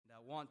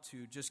want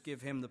to just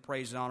give him the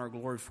praise and honor and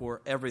glory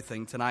for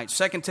everything tonight.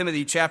 2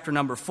 Timothy chapter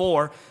number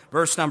 4,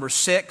 verse number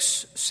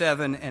 6,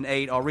 7, and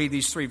 8. I'll read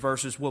these three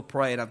verses. We'll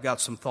pray, and I've got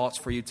some thoughts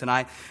for you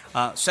tonight.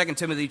 2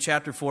 Timothy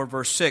chapter 4,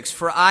 verse 6.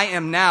 For I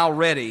am now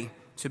ready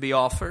to be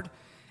offered,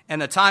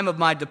 and the time of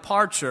my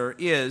departure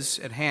is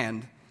at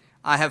hand.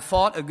 I have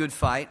fought a good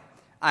fight.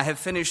 I have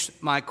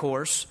finished my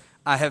course.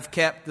 I have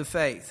kept the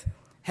faith.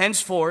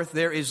 Henceforth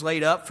there is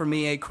laid up for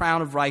me a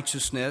crown of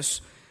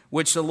righteousness,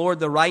 which the Lord,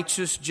 the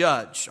righteous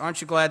judge. Aren't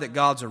you glad that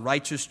God's a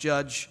righteous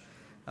judge?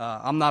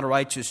 I'm not a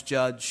righteous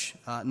judge.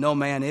 No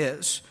man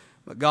is.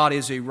 But God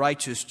is a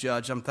righteous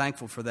judge. I'm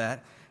thankful for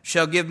that.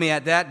 Shall give me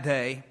at that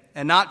day,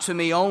 and not to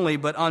me only,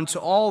 but unto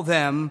all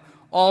them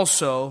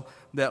also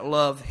that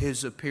love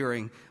his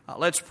appearing.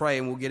 Let's pray,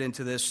 and we'll get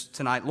into this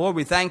tonight. Lord,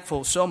 we're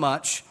thankful so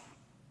much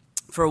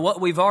for what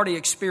we've already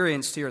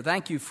experienced here.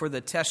 Thank you for the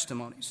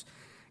testimonies.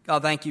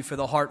 God, thank you for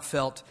the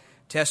heartfelt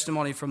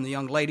testimony from the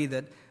young lady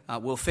that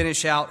will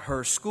finish out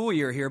her school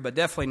year here, but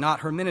definitely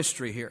not her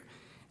ministry here.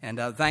 And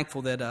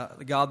thankful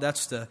that, God,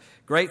 that's the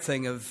great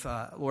thing of,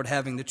 Lord,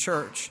 having the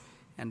church.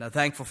 And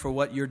thankful for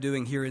what you're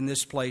doing here in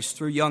this place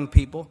through young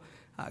people,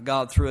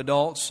 God, through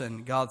adults,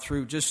 and God,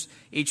 through just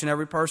each and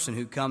every person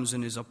who comes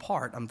and is a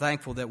part. I'm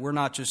thankful that we're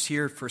not just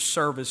here for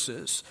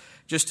services,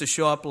 just to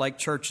show up like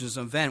church is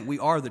an event. We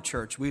are the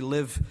church. We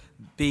live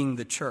being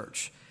the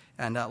church.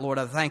 And Lord,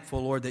 I'm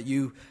thankful, Lord, that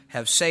you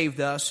have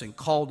saved us and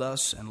called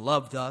us and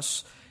loved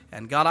us.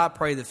 And God, I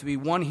pray that there be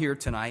one here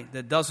tonight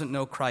that doesn't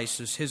know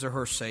Christ as his or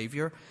her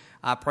Savior.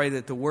 I pray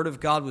that the Word of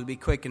God would be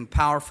quick and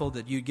powerful,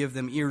 that you give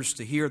them ears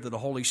to hear, that the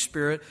Holy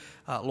Spirit,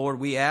 Lord,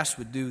 we ask,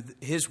 would do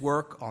his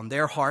work on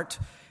their heart.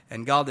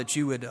 And God, that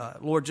you would,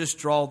 Lord, just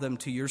draw them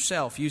to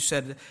yourself. You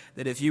said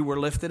that if you were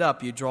lifted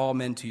up, you draw them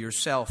into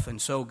yourself.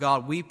 And so,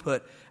 God, we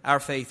put our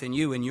faith in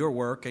you and your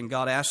work. And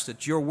God, asks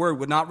that your word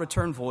would not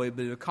return void,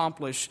 but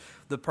accomplish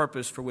the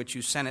purpose for which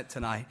you sent it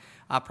tonight.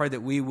 I pray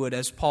that we would,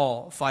 as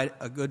Paul, fight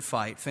a good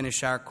fight,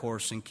 finish our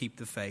course, and keep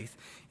the faith.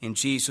 In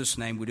Jesus'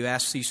 name, we do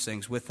ask these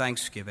things with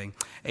thanksgiving.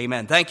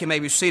 Amen. Thank you. May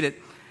be seated.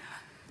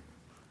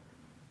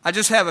 I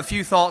just have a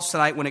few thoughts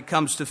tonight when it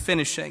comes to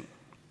finishing.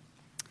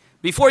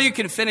 Before you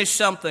can finish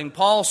something,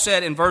 Paul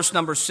said in verse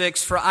number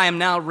 6, for I am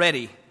now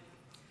ready.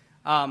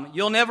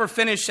 You'll never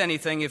finish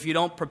anything if you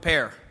don't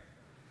prepare.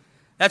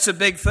 That's a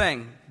big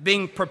thing,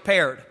 being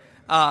prepared.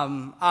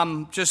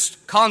 I'm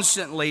just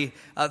constantly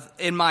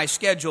in my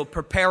schedule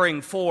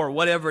preparing for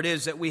whatever it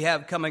is that we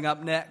have coming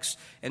up next.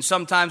 And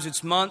sometimes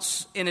it's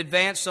months in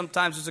advance.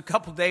 Sometimes it's a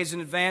couple days in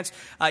advance.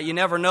 You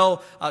never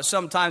know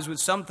sometimes with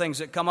some things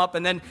that come up.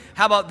 And then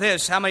how about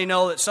this? How many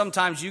know that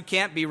sometimes you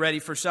can't be ready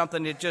for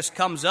something that just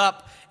comes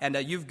up and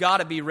you've got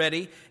to be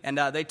ready? And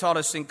they taught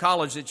us in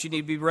college that you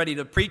need to be ready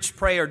to preach,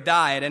 pray, or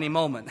die at any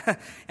moment.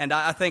 And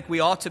I think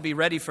we ought to be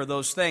ready for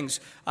those things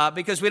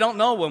because we don't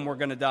know when we're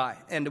going to die.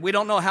 And we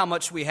don't know how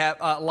much we have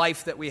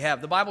life that we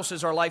have. The Bible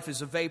says our life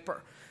is a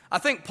vapor. I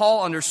think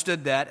Paul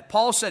understood that.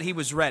 Paul said he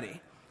was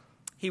ready.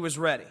 He was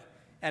ready.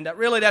 And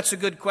really, that's a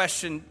good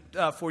question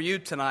for you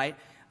tonight.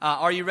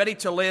 Are you ready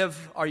to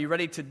live? Are you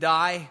ready to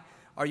die?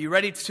 Are you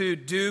ready to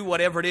do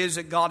whatever it is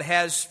that God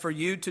has for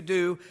you to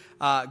do?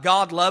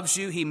 God loves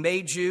you. He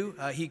made you.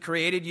 He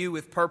created you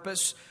with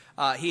purpose.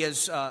 He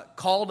has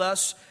called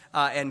us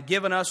and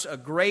given us a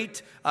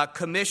great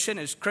commission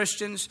as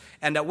Christians.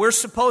 And we're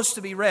supposed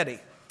to be ready.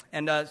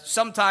 And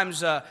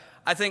sometimes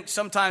I think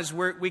sometimes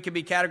we can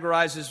be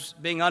categorized as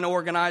being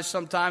unorganized,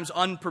 sometimes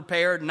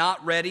unprepared,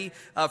 not ready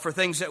for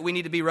things that we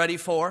need to be ready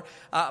for.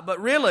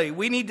 But really,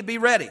 we need to be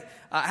ready.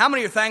 How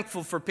many are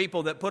thankful for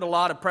people that put a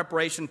lot of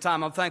preparation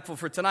time? I'm thankful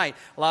for tonight.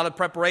 A lot of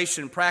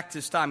preparation,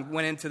 practice time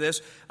went into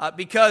this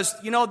because,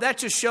 that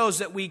just shows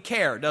that we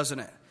care, doesn't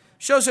it?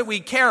 Shows that we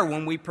care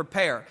when we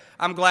prepare.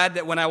 I'm glad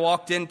that when I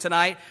walked in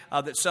tonight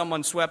that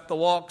someone swept the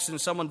walks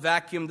and someone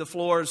vacuumed the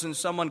floors and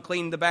someone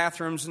cleaned the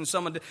bathrooms and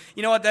someone...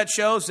 You know what that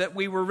shows? That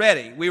we were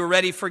ready. We were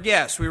ready for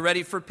guests. We were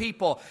ready for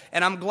people.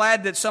 And I'm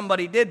glad that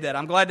somebody did that.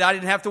 I'm glad that I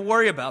didn't have to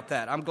worry about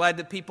that. I'm glad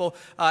that people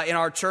in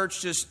our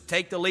church just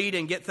take the lead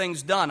and get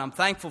things done. I'm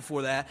thankful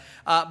for that.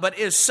 But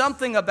it's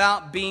something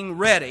about being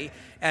ready.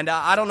 And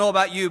I don't know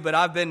about you, but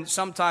I've been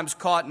sometimes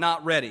caught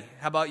not ready.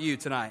 How about you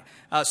tonight?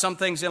 Some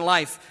things in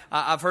life,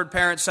 I've heard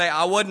parents say,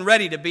 I wasn't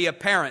ready to be a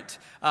parent.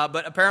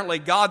 But apparently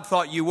God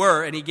thought you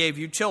were, and he gave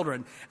you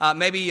children.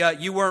 Maybe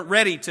you weren't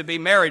ready to be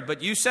married,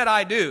 but you said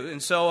I do.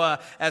 And so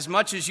as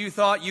much as you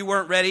thought you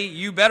weren't ready,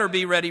 you better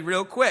be ready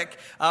real quick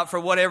for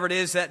whatever it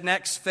is that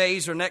next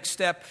phase or next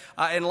step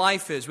in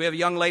life is. We have a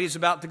young lady who's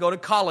about to go to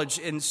college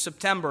in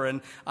September, and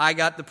I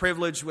got the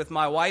privilege with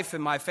my wife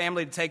and my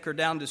family to take her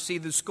down to see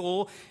the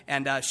school.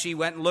 And she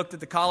went and looked at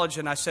the college,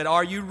 and I said,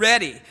 are you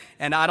ready?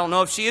 And I don't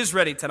know if she is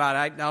ready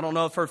tonight. I don't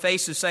know if her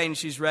face is saying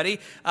she's ready.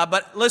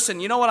 But listen,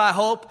 you know what I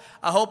hope?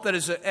 I hope that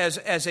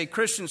as a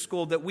Christian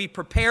school that we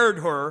prepared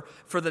her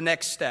for the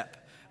next step.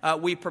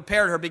 we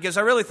prepared her, because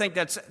I really think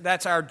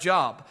that's our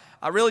job.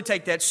 I really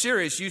take that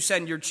serious. You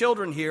send your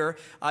children here,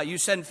 you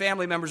send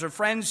family members or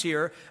friends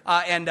here,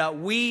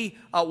 and we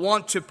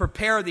want to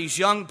prepare these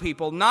young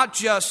people, not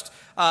just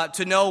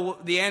to know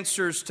the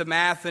answers to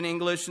math and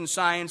English and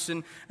science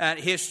and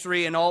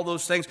history and all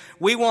those things.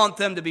 We want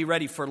them to be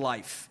ready for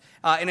life.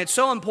 And it's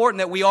so important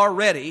that we are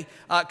ready,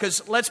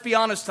 because let's be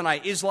honest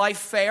tonight, is life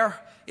fair?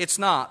 It's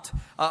not.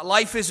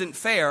 Life isn't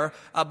fair,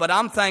 but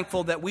I'm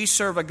thankful that we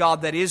serve a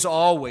God that is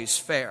always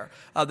fair,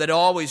 that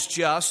always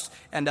just,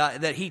 and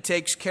that He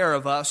takes care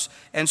of us.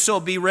 And so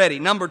be ready.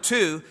 Number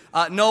 2,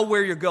 know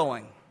where you're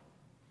going.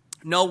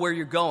 Know where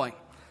you're going.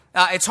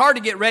 It's hard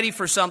to get ready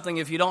for something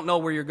if you don't know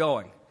where you're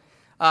going.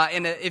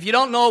 And if you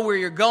don't know where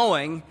you're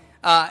going,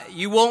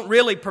 you won't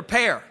really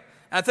prepare.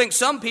 I think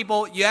some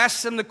people, you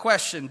ask them the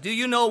question, do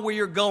you know where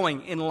you're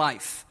going in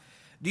life?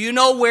 Do you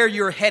know where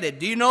you're headed?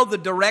 Do you know the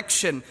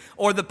direction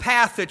or the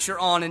path that you're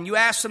on? And you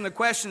ask them the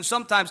question,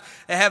 sometimes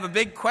they have a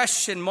big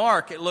question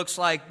mark, it looks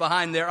like,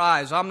 behind their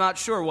eyes. I'm not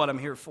sure what I'm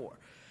here for.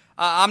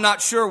 I'm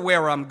not sure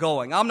where I'm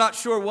going. I'm not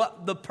sure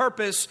what the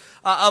purpose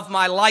of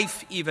my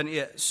life even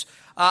is.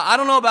 I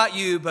don't know about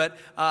you, but,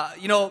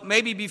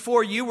 maybe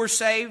before you were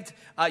saved,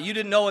 you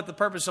didn't know what the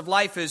purpose of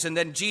life is, and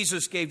then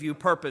Jesus gave you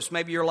purpose.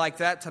 Maybe you're like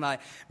that tonight.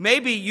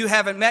 Maybe you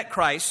haven't met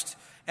Christ,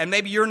 and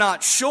maybe you're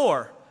not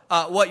sure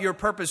what your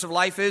purpose of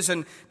life is.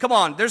 And come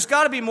on, there's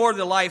got to be more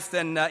to life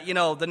than,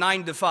 the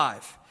 9 to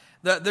 5.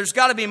 There's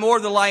got to be more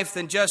to life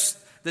than just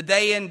the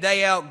day in,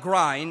 day out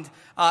grind.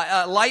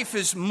 Life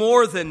is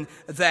more than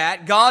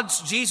that.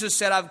 Jesus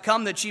said, I've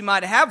come that you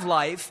might have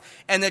life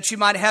and that you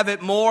might have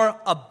it more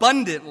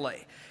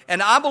abundantly.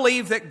 And I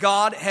believe that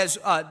God has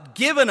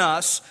given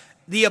us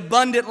the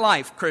abundant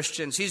life,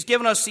 Christians. He's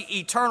given us the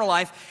eternal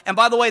life. And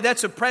by the way,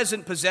 that's a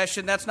present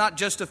possession. That's not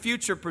just a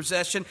future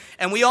possession.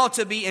 And we ought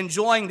to be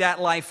enjoying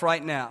that life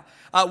right now.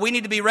 We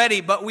need to be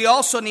ready, but we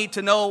also need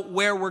to know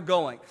where we're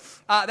going.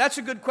 That's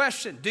a good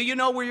question. Do you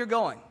know where you're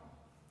going?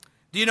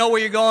 Do you know where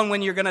you're going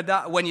when you're going to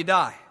die? When you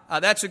die?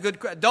 That's a good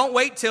question. Don't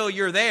wait till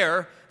you're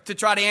there to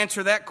try to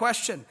answer that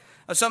question.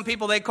 Some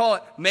people, they call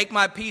it, make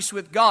my peace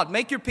with God.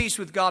 Make your peace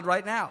with God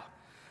right now.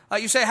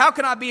 You say, how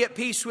can I be at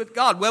peace with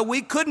God? Well,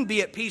 we couldn't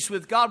be at peace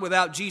with God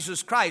without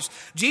Jesus Christ.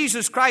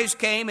 Jesus Christ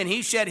came and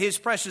He shed His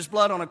precious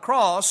blood on a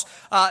cross,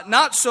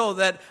 not so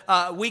that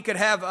we could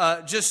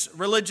have just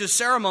religious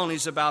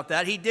ceremonies about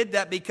that. He did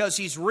that because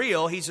He's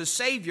real. He's a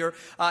Savior.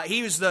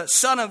 He was the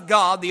Son of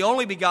God, the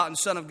only begotten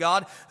Son of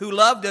God, who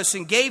loved us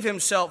and gave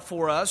Himself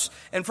for us.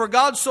 And for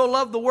God so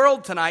loved the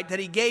world tonight that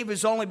He gave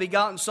His only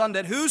begotten Son,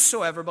 that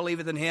whosoever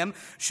believeth in Him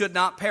should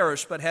not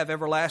perish but have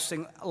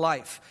everlasting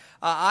life.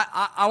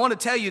 I want to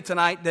tell you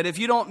tonight that if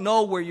you don't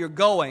know where you're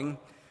going,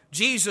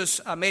 Jesus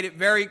made it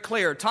very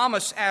clear.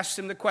 Thomas asked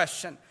Him the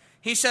question.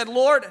 He said,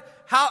 Lord,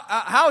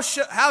 how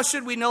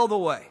should we know the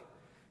way?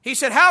 He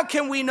said, how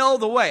can we know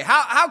the way?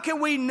 How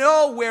can we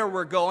know where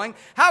we're going?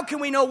 How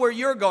can we know where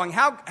you're going?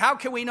 How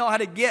can we know how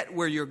to get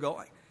where you're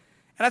going?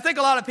 And I think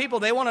a lot of people,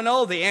 they want to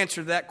know the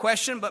answer to that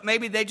question, but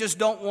maybe they just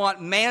don't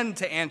want man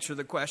to answer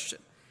the question.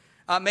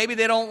 Maybe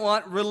they don't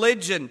want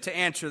religion to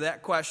answer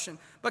that question.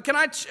 But can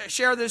I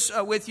share this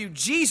with you?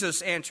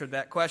 Jesus answered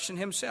that question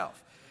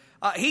Himself.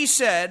 He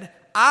said,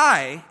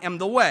 I am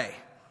the way,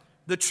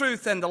 the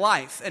truth, and the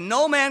life, and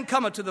no man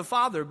cometh to the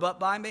Father but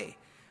by me.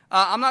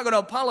 I'm not going to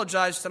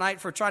apologize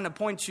tonight for trying to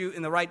point you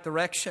in the right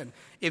direction.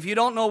 If you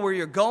don't know where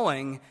you're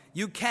going,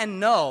 you can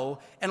know.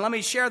 And let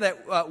me share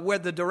that where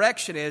the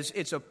direction is,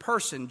 it's a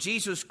person.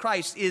 Jesus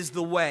Christ is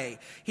the way.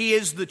 He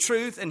is the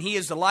truth, and He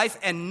is the life,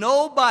 and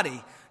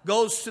nobody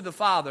goes to the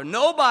Father.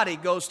 Nobody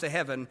goes to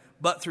heaven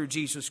but through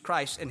Jesus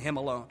Christ and Him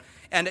alone.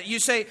 And you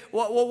say,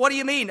 well, what do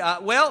you mean?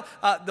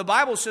 The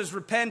Bible says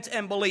repent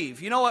and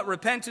believe. You know what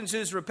repentance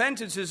is?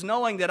 Repentance is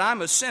knowing that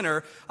I'm a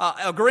sinner,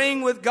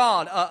 agreeing with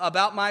God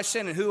about my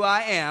sin and who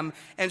I am,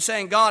 and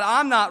saying, God,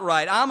 I'm not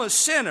right. I'm a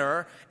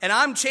sinner, and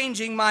I'm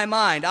changing my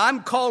mind.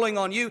 I'm calling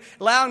on you,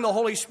 allowing the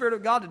Holy Spirit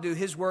of God to do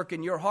His work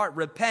in your heart.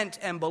 Repent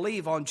and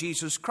believe on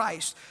Jesus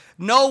Christ.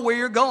 Know where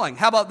you're going.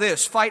 How about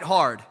this? Fight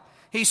hard.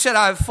 He said,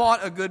 I've fought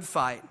a good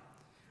fight.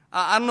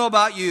 I don't know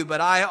about you, but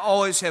I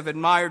always have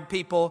admired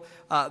people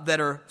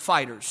that are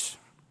fighters.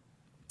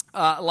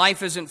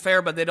 Life isn't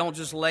fair, but they don't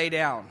just lay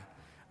down.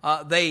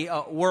 They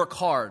work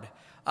hard.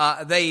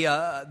 They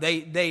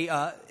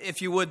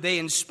if you would, they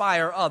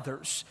inspire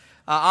others.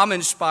 I'm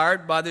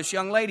inspired by this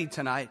young lady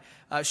tonight.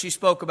 She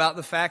spoke about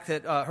the fact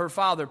that her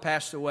father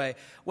passed away.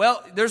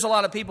 Well, there's a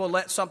lot of people that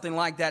let something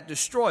like that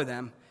destroy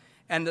them.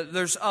 And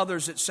there's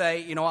others that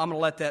say, I'm going to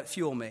let that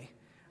fuel me.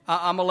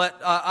 I'm going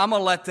to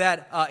let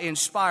that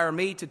inspire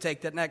me to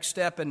take that next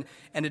step and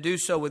to do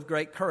so with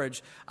great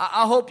courage.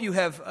 I hope you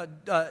have,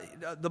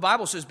 the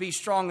Bible says, be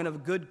strong and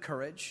of good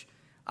courage.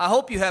 I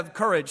hope you have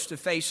courage to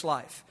face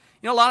life.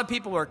 A lot of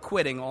people are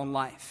quitting on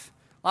life.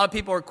 A lot of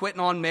people are quitting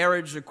on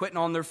marriage. They're quitting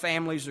on their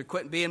families. They're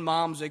quitting being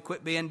moms. They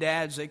quit being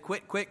dads. They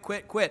quit.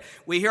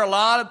 We hear a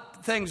lot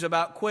of things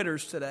about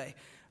quitters today.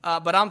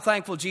 But I'm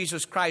thankful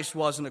Jesus Christ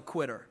wasn't a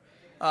quitter.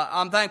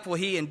 I'm thankful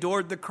He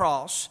endured the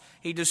cross.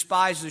 He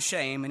despised the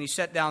shame, and He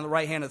sat down on the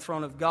right hand of the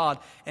throne of God,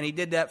 and He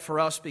did that for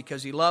us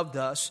because He loved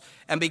us.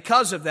 And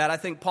because of that, I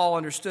think Paul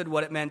understood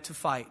what it meant to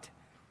fight.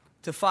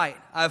 To fight.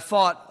 I've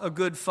fought a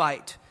good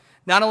fight.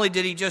 Not only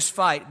did he just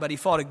fight, but he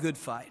fought a good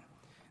fight.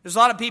 There's a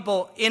lot of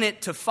people in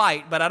it to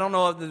fight, but I don't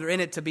know if they're in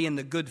it to be in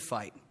the good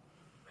fight.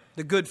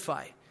 The good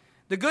fight.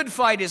 The good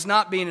fight is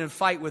not being in a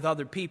fight with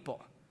other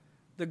people.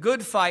 The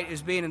good fight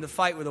is being in the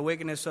fight with the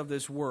wickedness of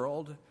this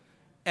world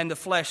and the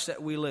flesh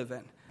that we live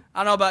in. I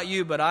don't know about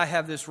you, but I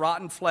have this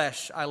rotten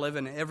flesh I live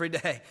in every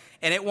day.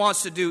 And it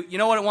wants to do, you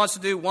know what it wants to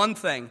do? One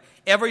thing.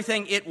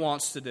 Everything it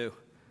wants to do.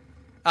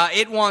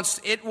 It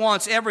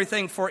wants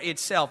everything for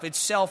itself. It's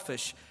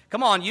selfish.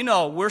 Come on, you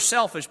know, we're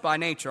selfish by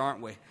nature,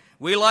 aren't we?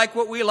 We like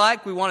what we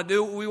like. We want to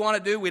do what we want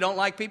to do. We don't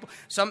like people.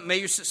 Some of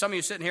you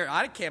sitting here,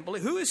 I can't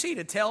believe, who is he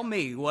to tell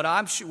me what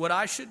I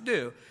should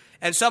do?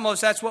 And some of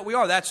us, that's what we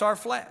are. That's our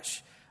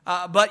flesh.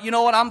 But you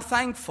know what? I'm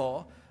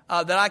thankful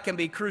that I can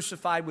be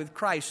crucified with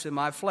Christ in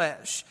my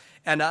flesh.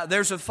 And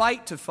there's a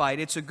fight to fight.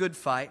 It's a good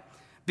fight.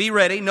 Be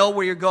ready. Know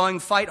where you're going.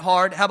 Fight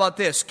hard. How about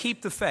this?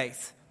 Keep the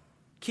faith.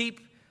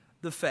 Keep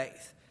the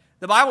faith.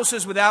 The Bible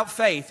says without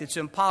faith, it's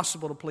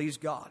impossible to please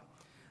God.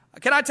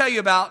 Can I tell you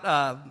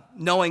about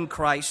knowing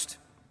Christ?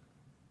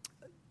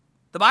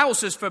 The Bible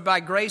says, for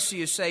by grace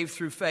you are saved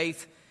through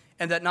faith,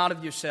 and that not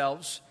of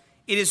yourselves.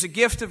 It is a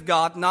gift of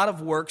God, not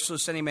of works,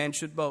 lest any man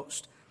should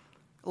boast.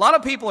 A lot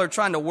of people are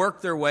trying to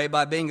work their way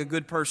by being a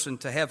good person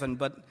to heaven,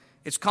 but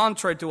it's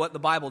contrary to what the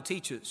Bible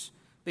teaches,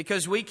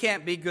 because we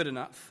can't be good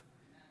enough.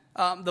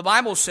 The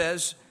Bible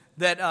says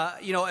that,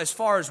 as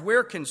far as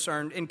we're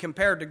concerned, and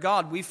compared to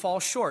God, we fall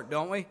short,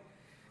 don't we?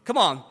 Come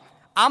on.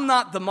 I'm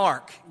not the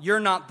mark. You're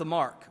not the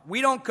mark.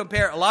 We don't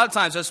compare. A lot of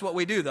times that's what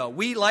we do, though.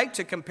 We like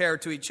to compare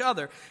to each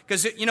other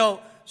because,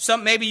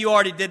 maybe you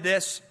already did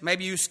this.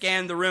 Maybe you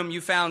scanned the room.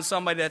 You found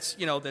somebody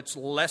that's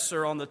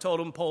lesser on the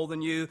totem pole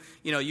than you.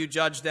 You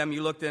judge them.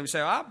 You look at them and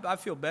say, I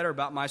feel better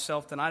about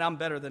myself tonight. I'm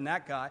better than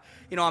that guy.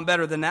 I'm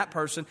better than that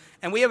person.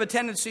 And we have a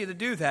tendency to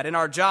do that. In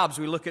our jobs,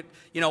 we look at,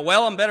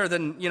 I'm better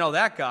than,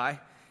 that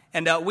guy.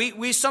 And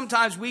we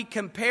sometimes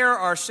compare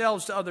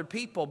ourselves to other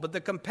people, but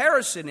the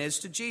comparison is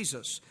to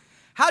Jesus.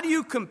 How do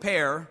you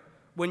compare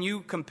when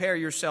you compare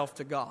yourself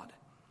to God?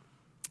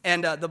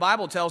 And the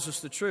Bible tells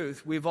us the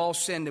truth. We've all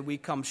sinned and we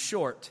come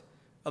short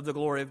of the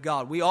glory of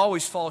God. We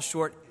always fall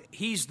short.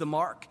 He's the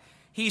mark.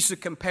 He's the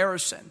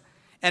comparison.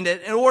 And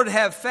in order to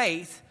have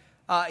faith,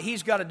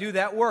 He's got to do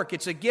that work.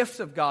 It's a gift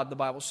of God, the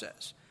Bible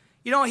says.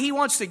 He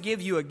wants to give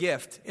you a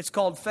gift. It's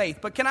called faith.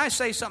 But can I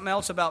say something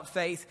else about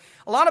faith?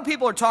 A lot of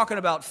people are talking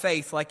about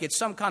faith like it's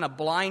some kind of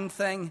blind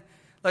thing,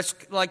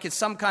 like it's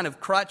some kind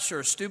of crutch or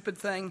a stupid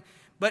thing.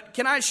 But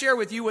can I share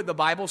with you what the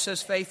Bible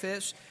says faith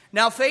is?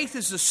 Now, faith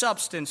is the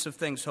substance of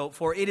things hoped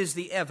for. It is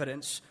the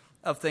evidence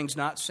of things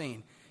not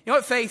seen. You know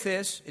what faith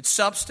is? It's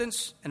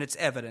substance and it's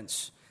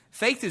evidence.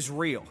 Faith is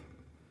real.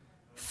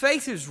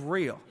 Faith is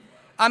real.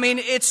 I mean,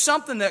 it's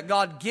something that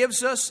God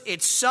gives us.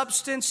 It's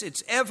substance.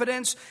 It's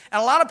evidence.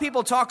 And a lot of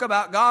people talk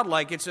about God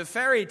like it's a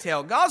fairy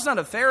tale. God's not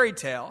a fairy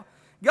tale.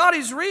 God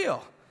is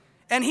real.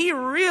 And He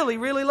really,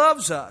 really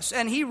loves us.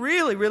 And He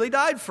really, really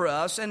died for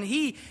us. And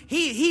He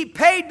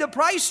paid the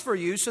price for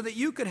you so that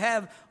you could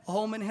have a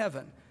home in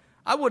heaven.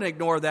 I wouldn't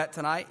ignore that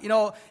tonight.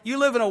 You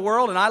live in a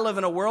world, and I live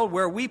in a world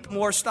where we put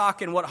more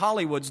stock in what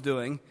Hollywood's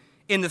doing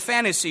in the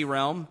fantasy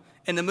realm,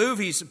 in the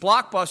movies,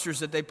 blockbusters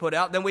that they put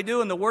out, than we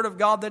do in the Word of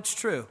God that's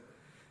true.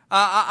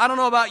 I don't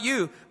know about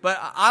you, but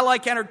I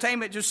like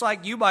entertainment just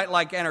like you might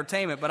like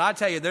entertainment. But I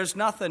tell you, there's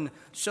nothing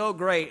so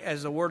great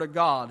as the Word of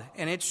God,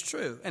 and it's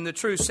true. And the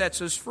truth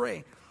sets us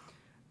free.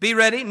 Be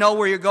ready, know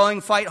where you're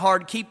going, fight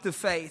hard, keep the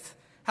faith.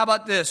 How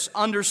about this?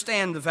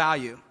 Understand the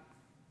value.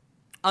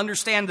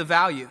 Understand the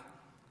value.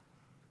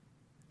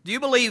 Do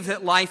you believe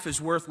that life is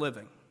worth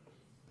living?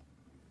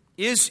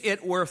 Is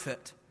it worth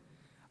it?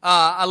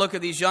 I look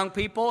at these young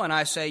people and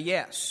I say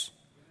yes.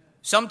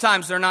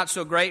 Sometimes they're not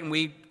so great and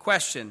we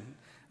question.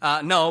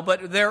 No,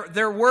 but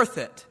they're worth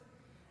it.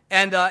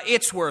 And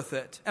it's worth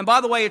it. And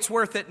by the way, it's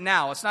worth it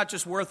now. It's not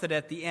just worth it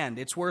at the end.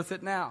 It's worth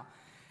it now.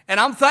 And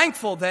I'm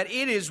thankful that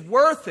it is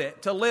worth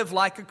it to live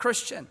like a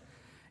Christian.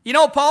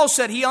 Paul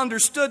said he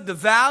understood the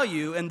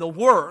value and the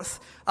worth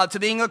to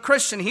being a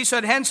Christian. He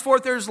said,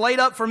 henceforth there is laid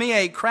up for me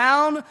a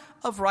crown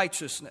of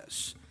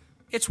righteousness.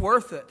 It's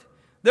worth it.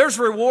 There's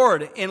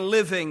reward in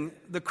living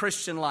the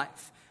Christian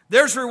life.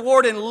 There's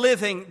reward in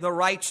living the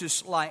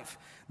righteous life.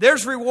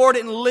 There's reward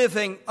in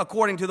living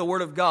according to the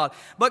Word of God.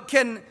 But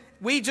can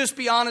we just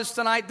be honest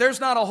tonight? There's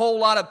not a whole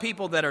lot of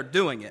people that are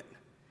doing it.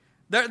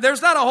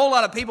 There's not a whole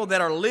lot of people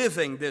that are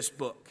living this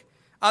book.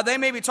 They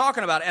may be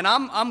talking about it, and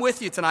I'm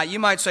with you tonight. You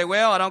might say,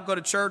 well, I don't go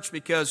to church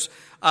because,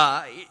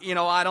 I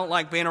don't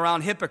like being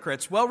around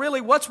hypocrites. Well,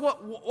 really, what's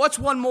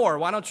one more?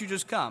 Why don't you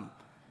just come?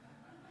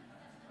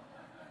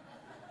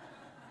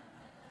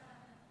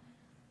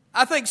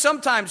 I think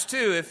sometimes,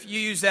 too, if you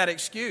use that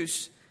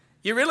excuse,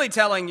 you're really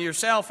telling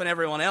yourself and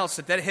everyone else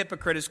that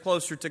hypocrite is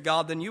closer to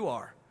God than you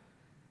are.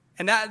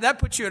 And that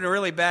puts you in a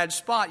really bad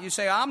spot. You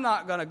say, I'm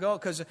not going to go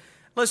because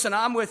Listen,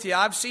 I'm with you.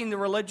 I've seen the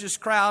religious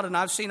crowd and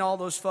I've seen all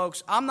those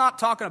folks. I'm not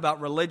talking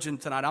about religion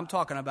tonight. I'm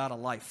talking about a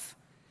life.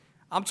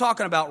 I'm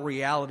talking about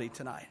reality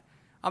tonight.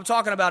 I'm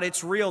talking about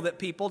it's real that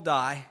people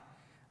die.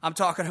 I'm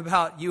talking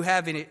about you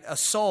having a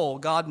soul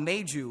God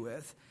made you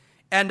with.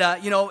 And,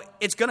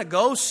 it's going to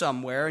go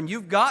somewhere, and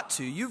you've got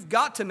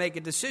to make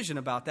a decision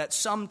about that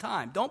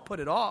sometime. Don't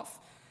put it off.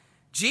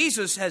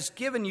 Jesus has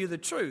given you the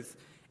truth.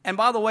 And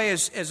by the way,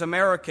 as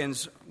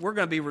Americans, we're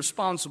going to be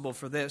responsible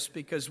for this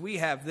because we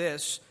have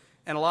this,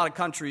 and a lot of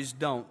countries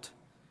don't.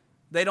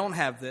 They don't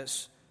have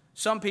this.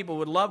 Some people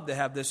would love to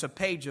have this, a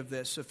page of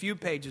this, a few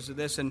pages of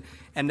this, and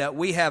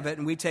we have it,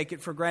 and we take it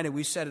for granted.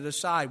 We set it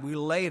aside. We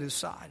lay it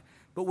aside.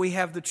 But we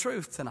have the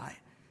truth tonight.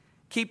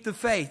 Keep the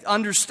faith.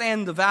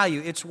 Understand the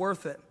value. It's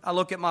worth it. I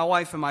look at my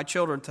wife and my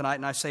children tonight,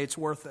 and I say it's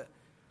worth it.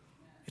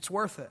 It's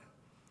worth it.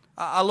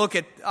 I look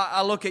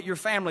at your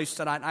families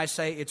tonight, and I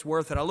say it's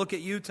worth it. I look at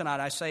you tonight,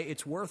 I say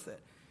it's worth it.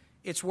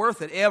 It's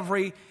worth it.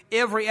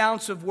 Every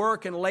ounce of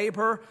work and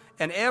labor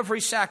and every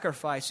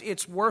sacrifice,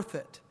 it's worth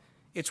it.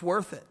 It's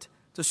worth it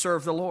to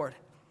serve the Lord.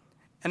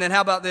 And then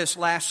how about this,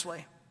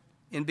 lastly,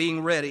 in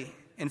being ready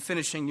and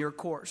finishing your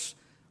course?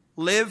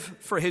 Live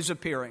for His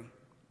appearing.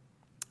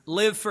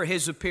 Live for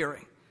His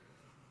appearing.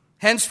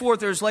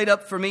 Henceforth there is laid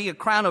up for me a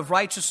crown of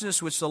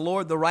righteousness, which the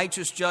Lord, the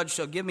righteous judge,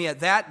 shall give me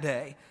at that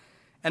day.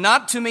 And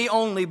not to me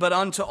only, but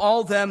unto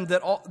all them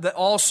that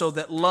also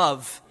that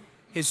love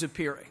His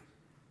appearing.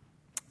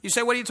 You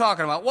say, what are you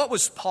talking about? What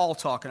was Paul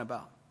talking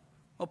about?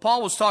 Well,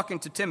 Paul was talking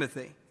to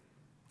Timothy.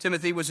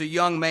 Timothy was a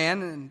young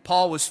man, and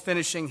Paul was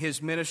finishing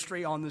his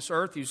ministry on this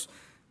earth. He was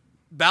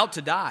about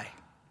to die.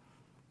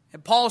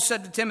 And Paul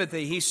said to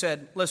Timothy, he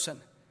said, listen,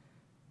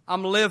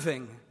 I'm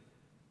living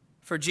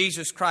for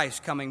Jesus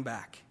Christ coming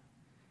back,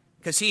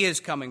 because He is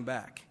coming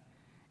back.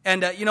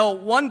 And,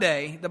 one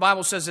day, the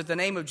Bible says that the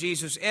name of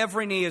Jesus,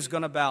 every knee is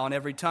going to bow and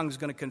every tongue is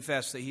going to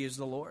confess that He is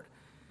the Lord.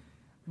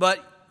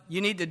 But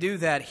you need to do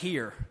that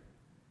here,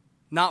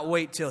 not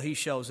wait till He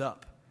shows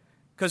up.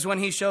 Because when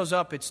He shows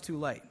up, it's too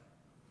late.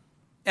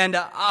 And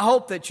I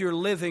hope that you're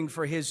living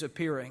for His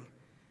appearing.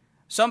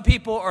 Some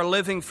people are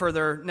living for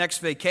their next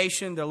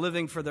vacation. They're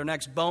living for their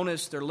next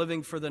bonus. They're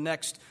living for the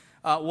next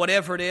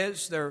whatever it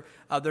is, their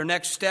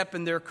next step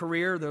in their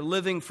career. They're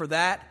living for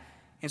that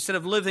instead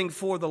of living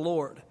for the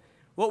Lord.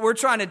 What we're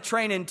trying to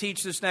train and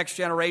teach this next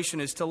generation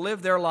is to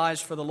live their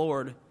lives for the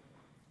Lord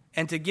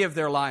and to give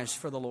their lives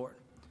for the Lord.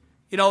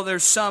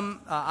 There's some,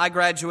 I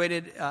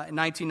graduated in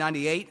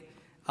 1998,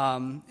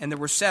 and there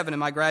were 7 in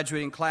my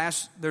graduating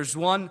class. There's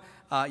one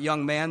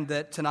young man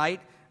that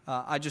tonight,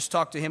 I just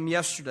talked to him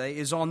yesterday,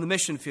 is on the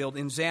mission field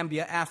in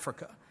Zambia,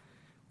 Africa.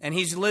 And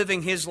he's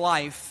living his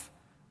life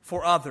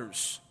for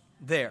others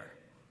there.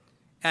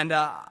 And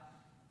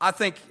I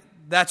think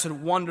that's a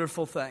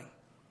wonderful thing,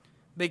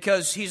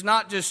 because he's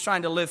not just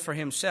trying to live for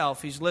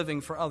himself, he's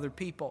living for other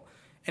people.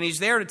 And he's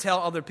there to tell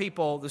other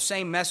people the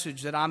same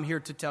message that I'm here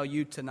to tell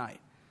you tonight.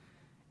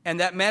 And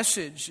that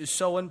message is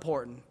so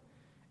important,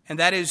 and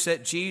that is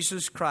that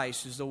Jesus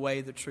Christ is the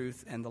way, the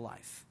truth, and the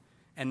life.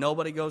 And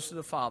nobody goes to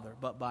the Father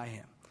but by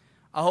Him.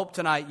 I hope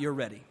tonight you're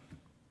ready,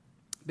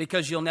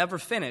 because you'll never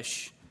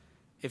finish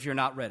if you're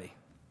not ready.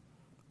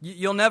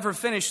 You'll never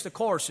finish the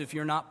course if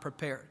you're not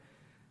prepared.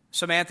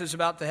 Samantha's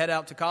about to head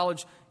out to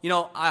college.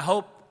 I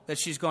hope that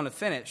she's going to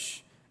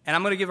finish. And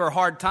I'm going to give her a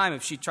hard time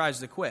if she tries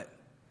to quit.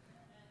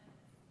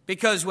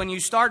 Because when you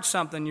start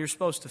something, you're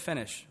supposed to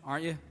finish,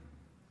 aren't you?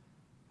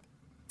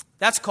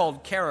 That's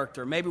called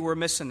character. Maybe we're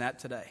missing that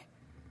today.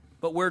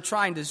 But we're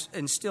trying to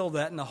instill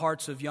that in the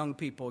hearts of young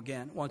people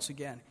once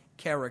again.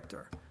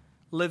 Character.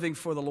 Living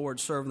for the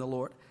Lord, serving the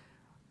Lord.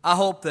 I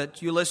hope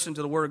that you listen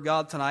to the Word of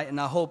God tonight, and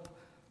I hope,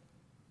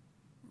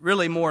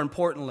 really more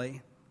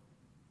importantly,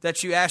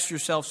 that you ask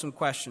yourself some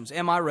questions.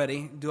 Am I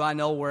ready? Do I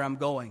know where I'm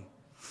going?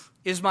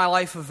 Is my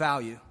life of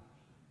value?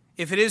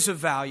 If it is of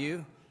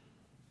value,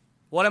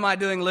 what am I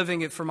doing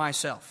living it for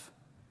myself?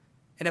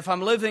 And if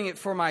I'm living it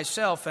for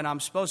myself and I'm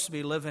supposed to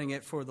be living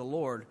it for the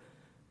Lord,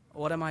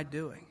 what am I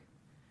doing?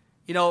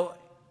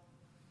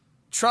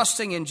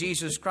 Trusting in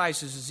Jesus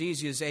Christ is as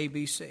easy as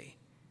ABC.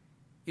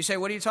 You say,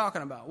 what are you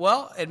talking about?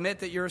 Well, admit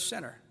that you're a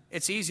sinner.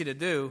 It's easy to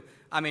do,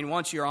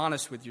 once you're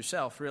honest with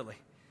yourself, really.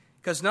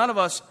 Because none of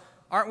us,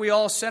 aren't we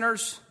all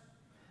sinners?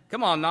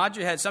 Come on, nod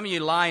your head. Some of you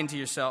lying to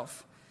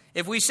yourself.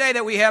 If we say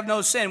that we have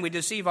no sin, we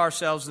deceive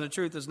ourselves, and the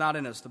truth is not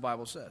in us, the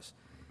Bible says.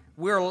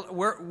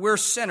 We're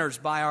sinners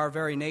by our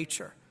very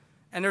nature.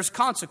 And there's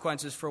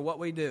consequences for what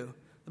we do.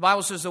 The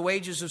Bible says the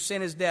wages of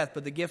sin is death,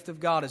 but the gift of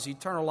God is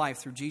eternal life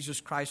through Jesus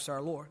Christ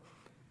our Lord.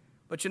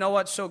 But you know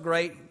what's so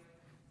great?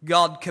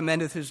 God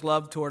commendeth His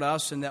love toward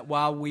us, and that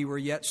while we were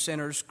yet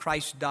sinners,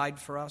 Christ died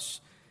for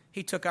us.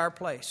 He took our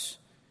place.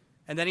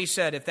 And then He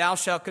said, if thou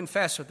shalt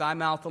confess with thy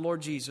mouth the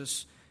Lord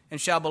Jesus, and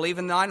shalt believe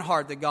in thine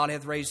heart that God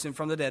hath raised Him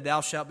from the dead,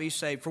 thou shalt be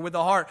saved. For with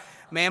the heart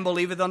man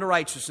believeth unto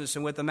righteousness,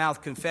 and with the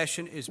mouth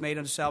confession is made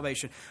unto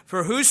salvation.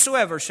 For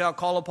whosoever shall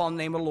call upon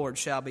the name of the Lord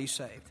shall be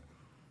saved.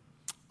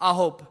 I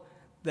hope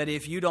that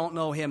if you don't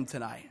know Him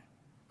tonight,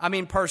 I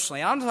mean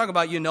personally. I'm not talking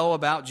about you know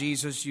about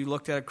Jesus, you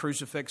looked at a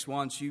crucifix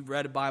once, you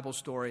read a Bible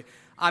story.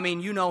 I mean,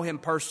 you know him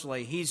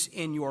personally. He's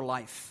in your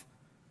life.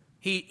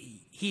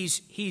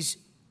 He's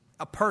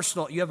a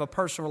personal, you have a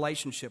personal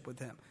relationship with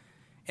him.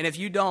 And if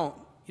you don't,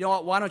 you know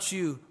what, why don't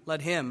you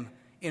let him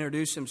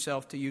introduce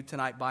himself to you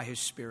tonight by his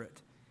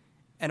Spirit?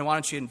 And why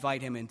don't you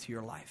invite him into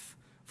your life?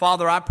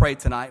 Father, I pray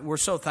tonight, we're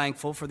so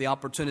thankful for the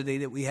opportunity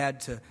that we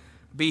had to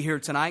be here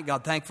tonight.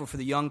 God, thankful for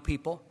the young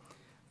people.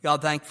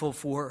 God, thankful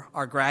for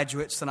our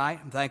graduates tonight.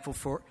 I'm thankful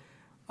for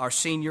our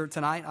senior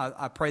tonight.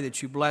 I pray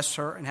that you bless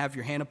her and have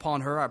your hand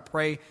upon her. I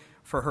pray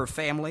for her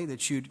family,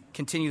 that you'd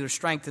continue to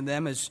strengthen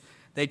them as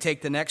they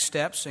take the next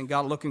steps. And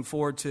God, looking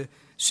forward to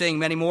seeing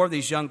many more of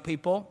these young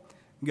people,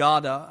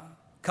 God,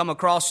 come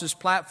across this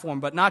platform,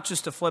 but not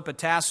just to flip a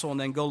tassel and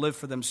then go live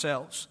for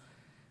themselves,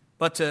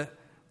 but to,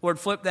 Lord,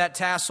 flip that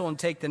tassel and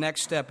take the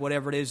next step,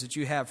 whatever it is that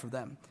you have for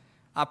them.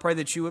 I pray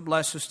that you would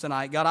bless us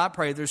tonight. God, I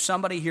pray there's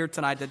somebody here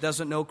tonight that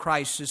doesn't know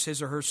Christ as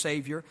his or her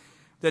Savior,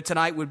 that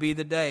tonight would be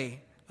the day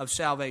of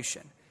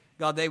salvation.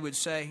 God, they would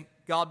say,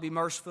 God, be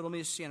merciful to me,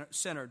 a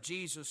sinner.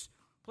 Jesus,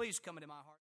 please come into my heart.